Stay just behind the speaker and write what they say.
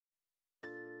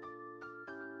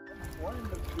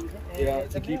Yeah,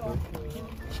 it's a keeper.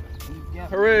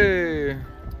 Hooray!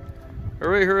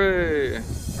 Hooray, hooray!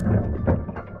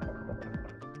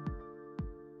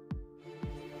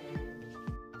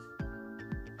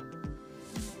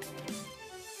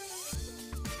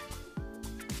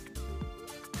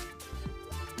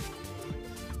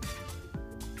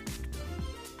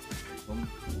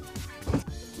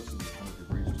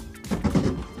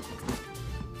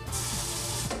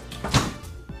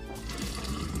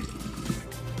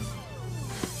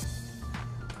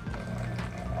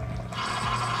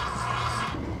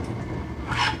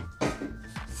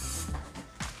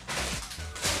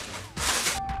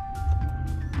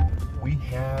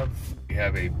 We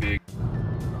have a big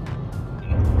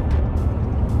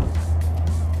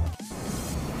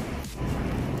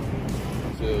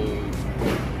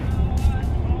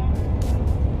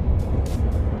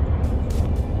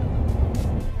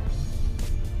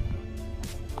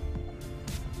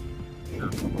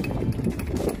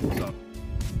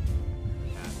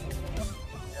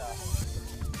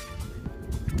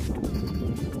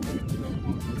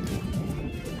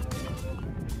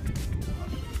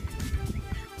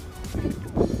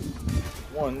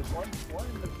one.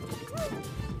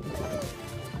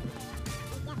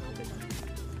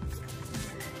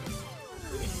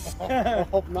 I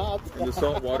hope not. The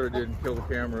salt water didn't kill the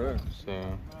camera,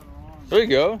 so there you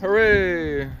go.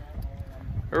 Hooray!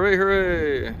 Hooray,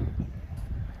 hooray!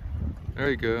 There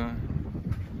you go.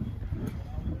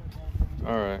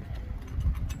 All right.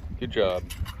 Good job.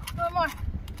 One more.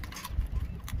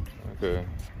 Okay.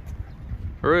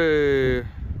 Hooray!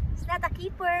 It's not a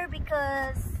keeper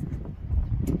because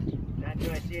Not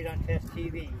do I see it on test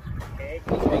TV, okay?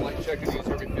 That's why I like checking these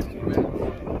every 15 minutes.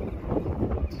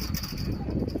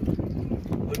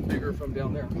 Look bigger from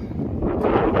down there.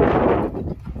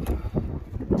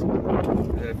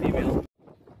 Is that a female?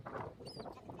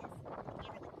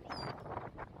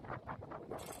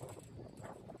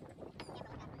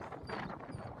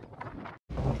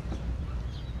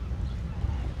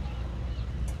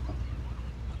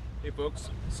 Hey folks,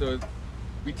 so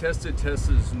we tested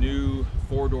Tessa's new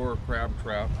 4-door crab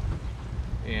trap,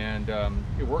 and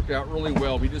it worked out really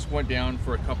well. We just went down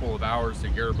for a couple of hours to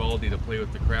Garibaldi to play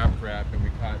with the crab trap, and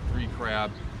we caught 3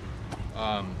 crab.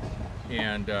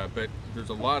 But there's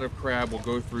a lot of crab. We'll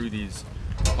go through these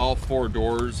all 4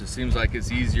 doors. It seems like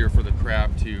it's easier for the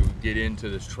crab to get into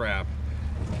this trap.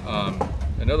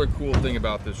 Another cool thing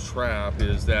about this trap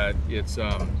is that it's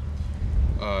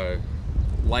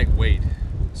lightweight.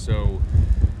 So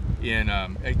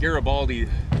at Garibaldi,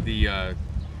 the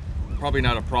probably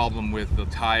not a problem with the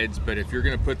tides, but if you're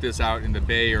going to put this out in the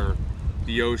bay or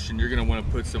the ocean, you're going to want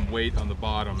to put some weight on the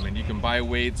bottom, and you can buy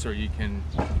weights, or you can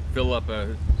fill up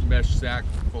a mesh sack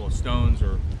full of stones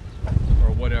or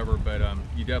whatever, but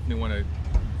you definitely want to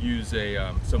use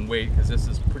some weight because this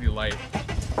is pretty light.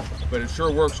 But it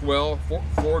sure works well.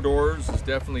 4 doors is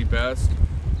definitely best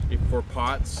for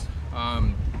pots.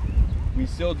 We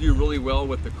still do really well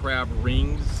with the crab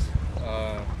rings. These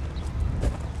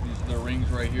are the rings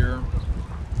right here.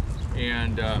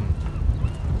 And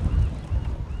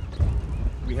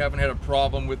we haven't had a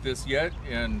problem with this yet.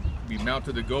 And we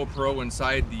mounted the GoPro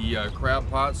inside the crab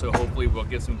pot, so hopefully we'll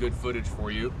get some good footage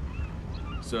for you.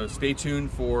 So stay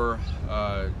tuned for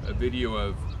a video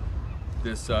of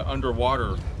this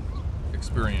underwater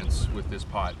experience with this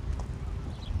pot.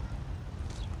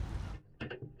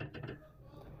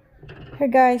 here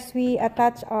guys, we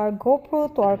attach our GoPro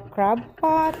to our crab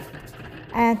pot,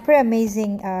 and pretty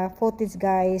amazing footage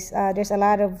guys. There's a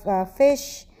lot of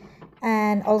fish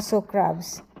and also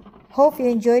crabs. Hope you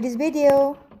enjoyed this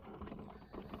video.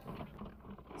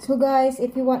 So guys,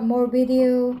 if you want more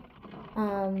video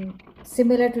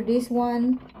similar to this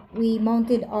one, we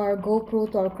mounted our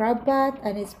GoPro to our crab pot,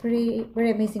 and it's very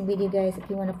amazing video guys if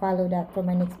you want to follow that for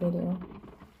my next video.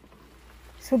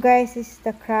 So guys, this is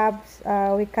the crabs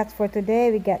we cut for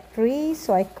today. We got 3,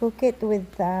 so I cook it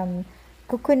with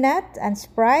coconut and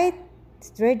Sprite.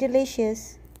 It's very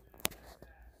delicious.